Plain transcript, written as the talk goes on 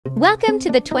Welcome to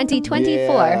the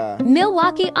 2024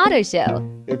 Milwaukee Auto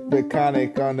Show. It's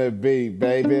Iconic on the beat,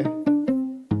 baby.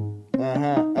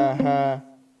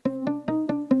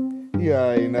 You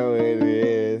already know what it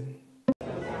is.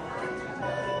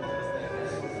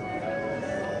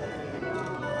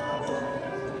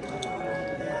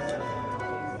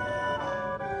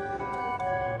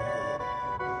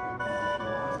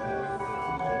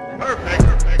 Perfect.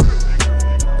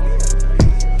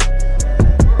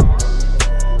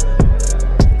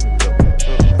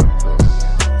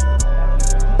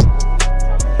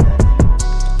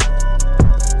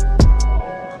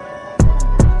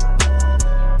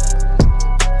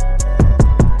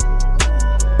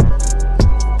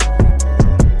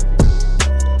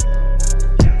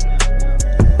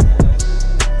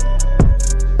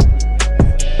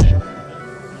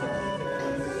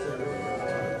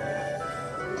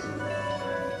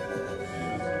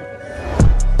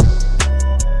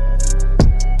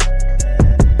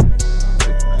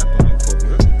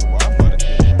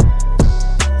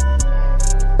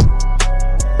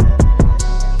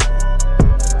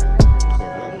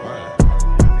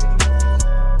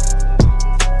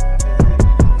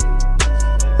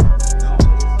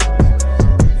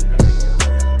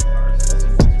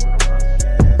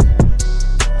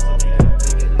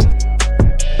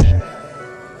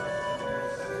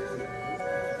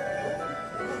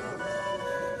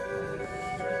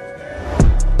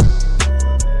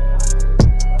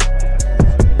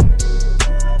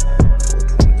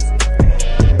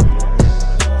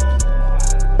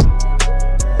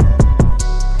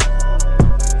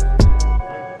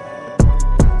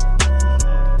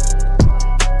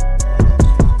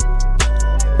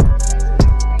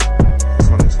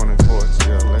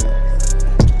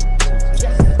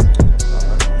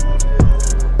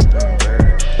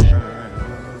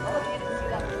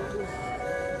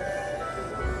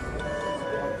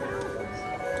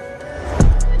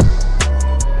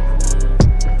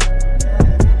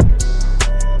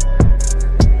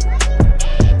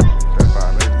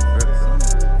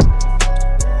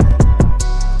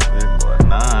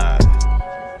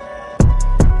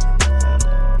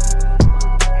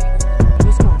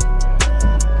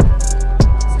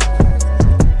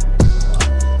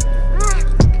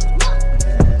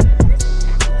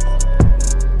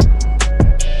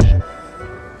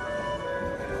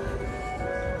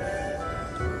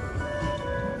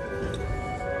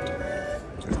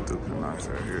 Nice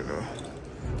out here though.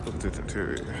 Look at this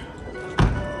interior.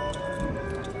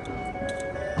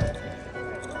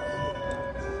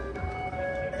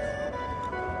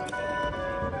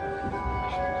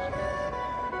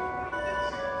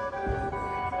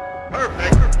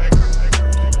 Perfect.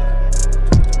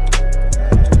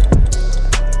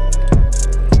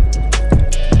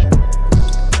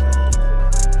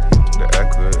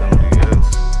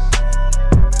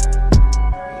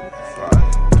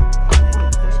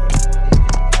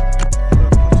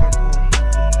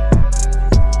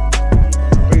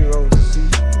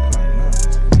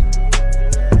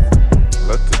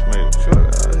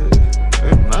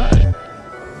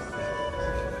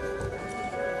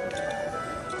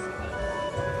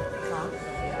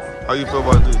 How you feel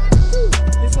about this?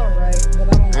 It's alright, but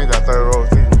I don't ain't got 30 rows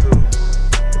seating too.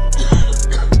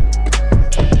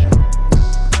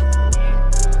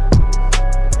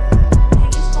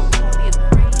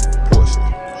 Porsche.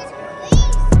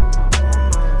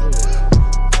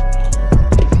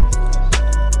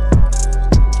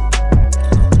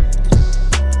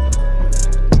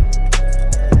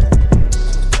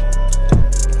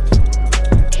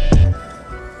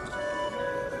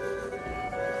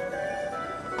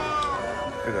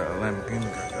 They got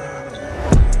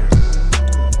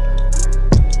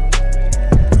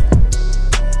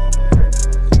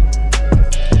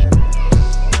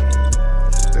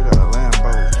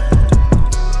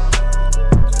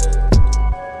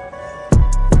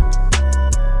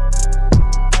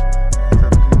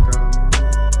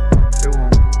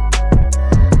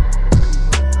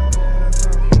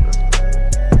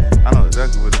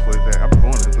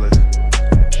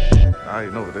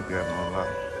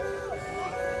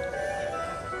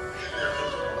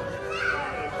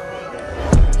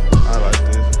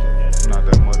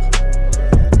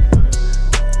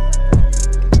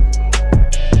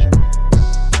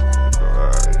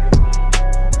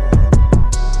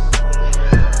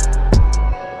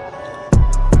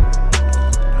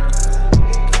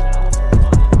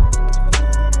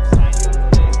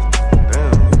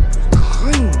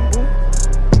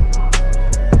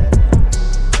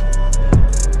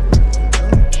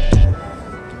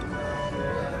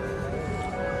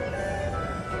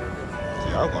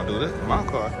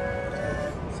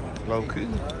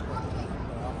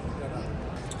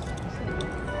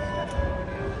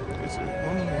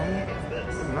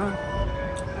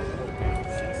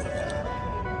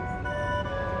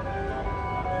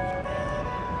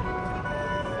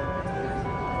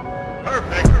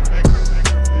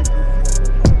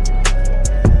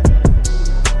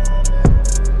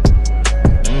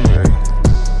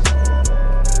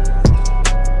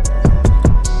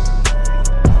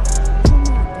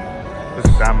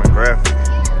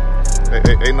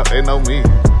me.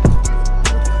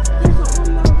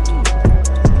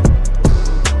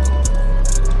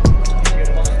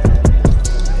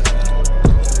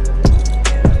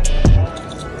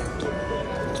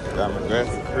 Got my grass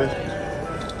for Christmas.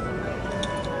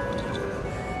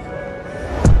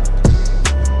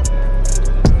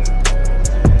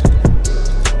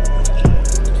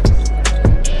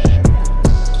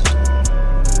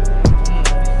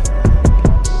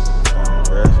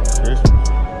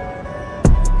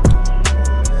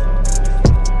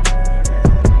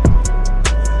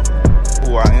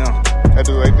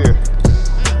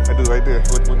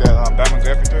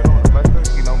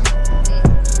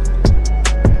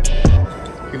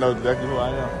 Know exactly who I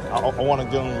am. I want to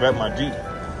get them back my Jeep.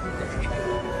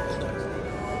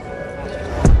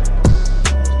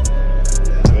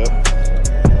 Yep.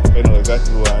 They know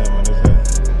exactly who I am in this head.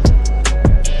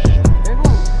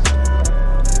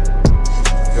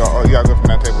 Y'all, you gotta go from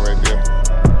that table right there.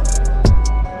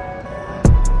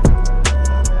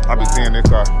 I be seeing this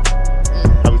car.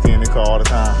 I be seeing this car all the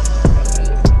time.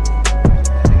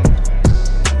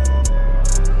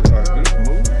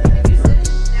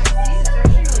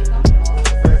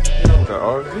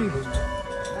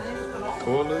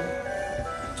 Toilet.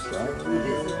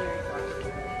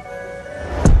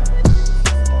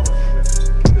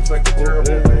 It's like the terrible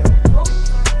thing.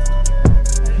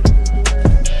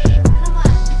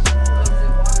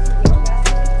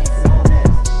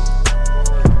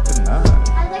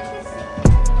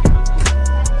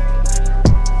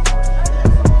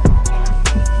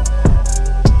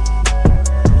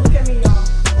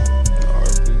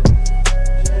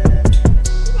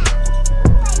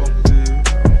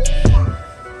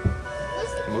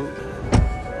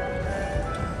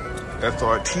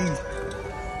 SRT,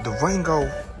 Durango,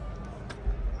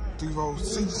 3-row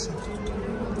seats.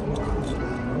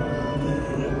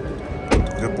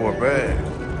 Good boy, bad.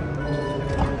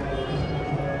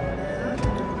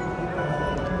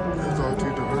 SRT,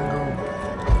 Durango.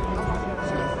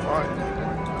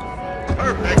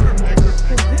 Perfect.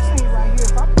 This ain't right here.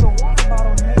 If I put a water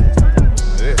bottle in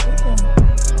there, yeah.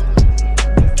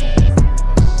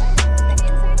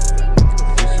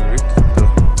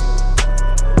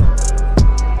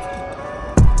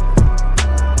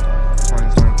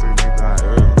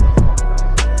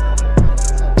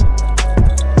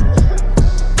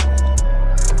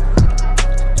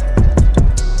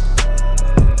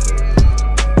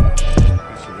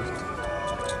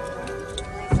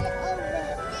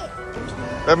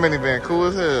 That minivan cool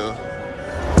as hell.